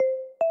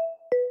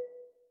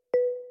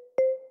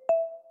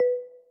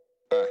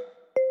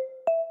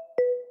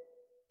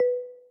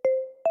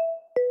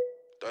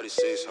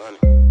3600.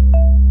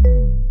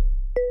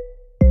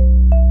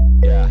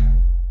 Yeah.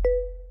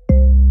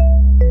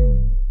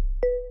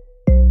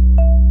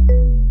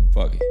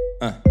 Fuck it.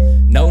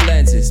 No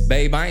lenses,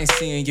 babe, I ain't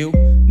seeing you.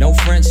 No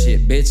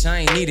friendship, bitch, I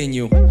ain't needing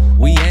you.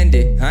 We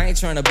ended, I ain't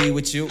tryna be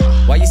with you.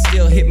 Why you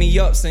still hit me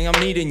up, saying I'm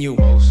needing you?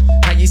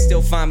 How you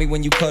still find me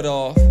when you cut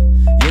off?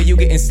 Yeah, you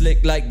getting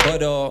slick like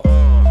butter.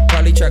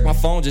 Probably track my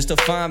phone just to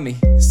find me.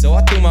 So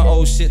I threw my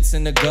old shits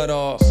in the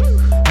gutter.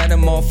 Had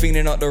them all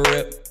fiending up the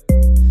rip.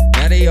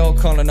 Now they all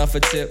calling off a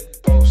tip.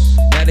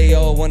 Now they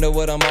all wonder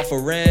what I'm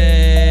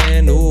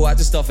offering. Ooh, I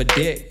just offer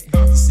dick.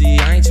 See,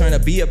 I ain't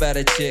tryna be a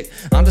better chick.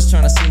 I'm just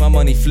tryna see my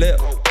money flip.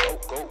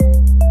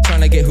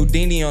 Tryna get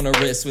Houdini on the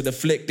wrist with a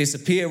flick,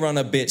 disappear on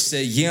a bitch.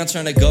 Say, yeah, I'm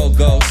tryna go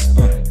ghost.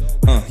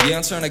 Yeah,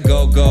 I'm tryna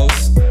go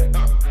ghost.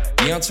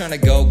 Yeah, I'm tryna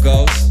go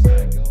ghost.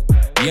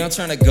 Yeah, I'm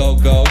tryna go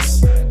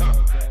ghost.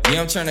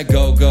 Yeah, I'm tryna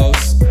go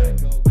ghost.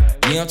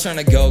 Yeah, I'm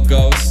tryna go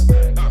ghost.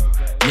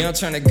 Yeah, I'm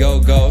tryna go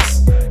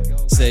ghost.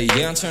 Say,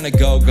 yeah, I'm tryna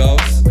go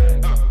ghost.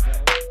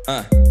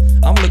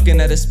 I'm looking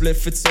at a split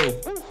for two.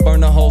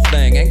 Burn the whole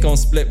thing, ain't gon'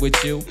 split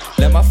with you.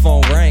 Let my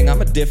phone ring,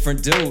 I'm a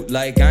different dude.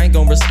 Like, I ain't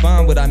gon'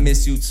 respond when I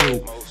miss you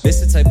too.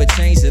 This the type of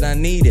change that I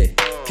needed.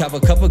 Cop a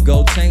couple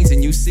gold chains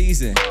and you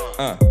season.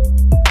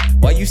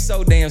 Why you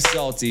so damn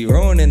salty,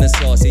 ruining the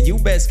sauce? Yeah, you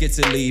best get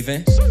to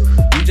leaving.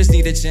 You just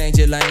need to change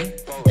your lane.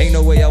 Ain't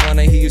no way I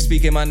wanna hear you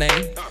speaking my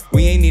name.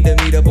 We ain't need to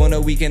meet up on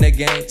a weekend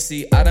again.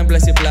 See, I done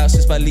bless your blouse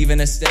just by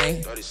leaving a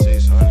stain.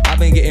 I've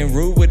been getting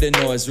rude with the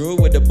noise, rude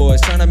with the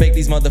boys, tryna make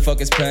these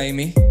motherfuckers pay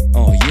me.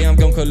 Oh yeah, I'm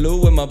gon'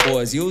 collude with my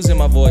boys, using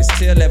my voice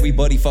till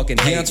everybody fucking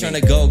hate me. Yeah, I'm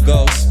tryna go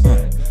ghost.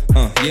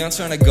 Yeah, I'm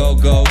tryna go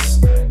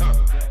ghost.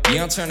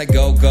 Yeah, I'm tryna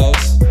go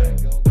ghost.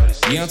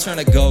 Yeah, I'm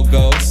tryna go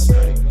ghost.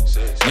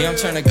 Yeah, I'm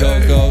tryna go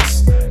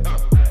ghost.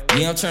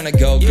 Yeah, I'm tryna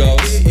go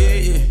ghost.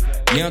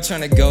 Yeah, I'm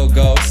tryna go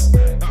ghost.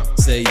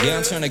 Say, yeah,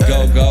 I'm tryna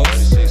go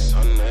ghost.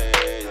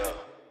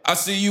 I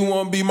see you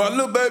wanna be my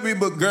little baby,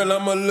 but girl,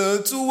 I'm a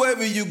little too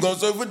wavy. You gon'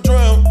 serve a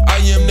drown. I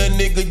am that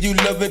nigga you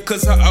loving,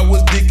 cause how I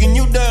was dicking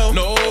you down.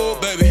 No,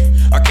 baby,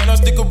 I cannot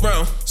stick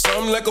around.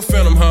 Something like a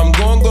phantom, how I'm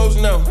going ghost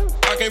now.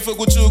 I can't fuck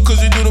with you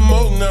cause you do the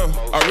most now.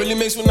 I really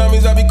make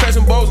tsunamis, I be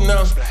crashing boats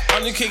now.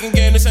 I'm just kicking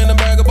game, this ain't a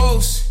bag of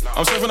boats.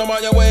 I'm surfing on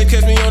my way,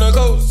 catch me on the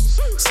coast.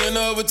 Center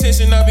of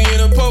attention, I be in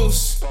a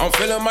post. I'm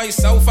feeling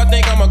myself, I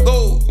think I'm a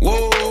gold.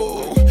 Whoa,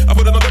 I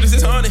put it on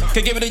 3600.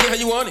 Can't give it to you how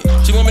you want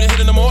it. She want me to hit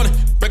in the morning,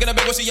 breaking that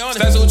back when she on it.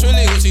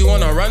 StackzTooTrill, who she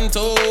wanna run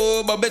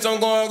to, but bitch I'm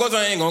going ghost,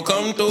 I ain't gon'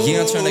 come through.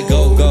 Yeah, I'm tryna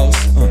go ghost.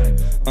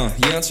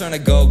 Yeah, I'm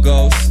tryna go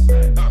ghost.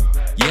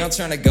 Yeah, I'm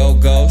tryna go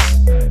ghost.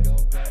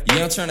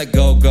 Yeah, I'm tryna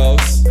go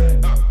ghost.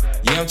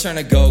 Yeah, I'm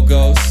tryna go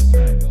ghost.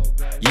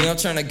 Yeah, I'm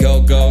tryna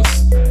go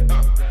ghost.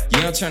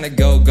 Yeah, I'm tryna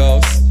go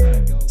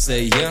ghost.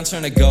 Say, yeah, I'm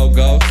tryna go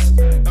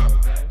ghost.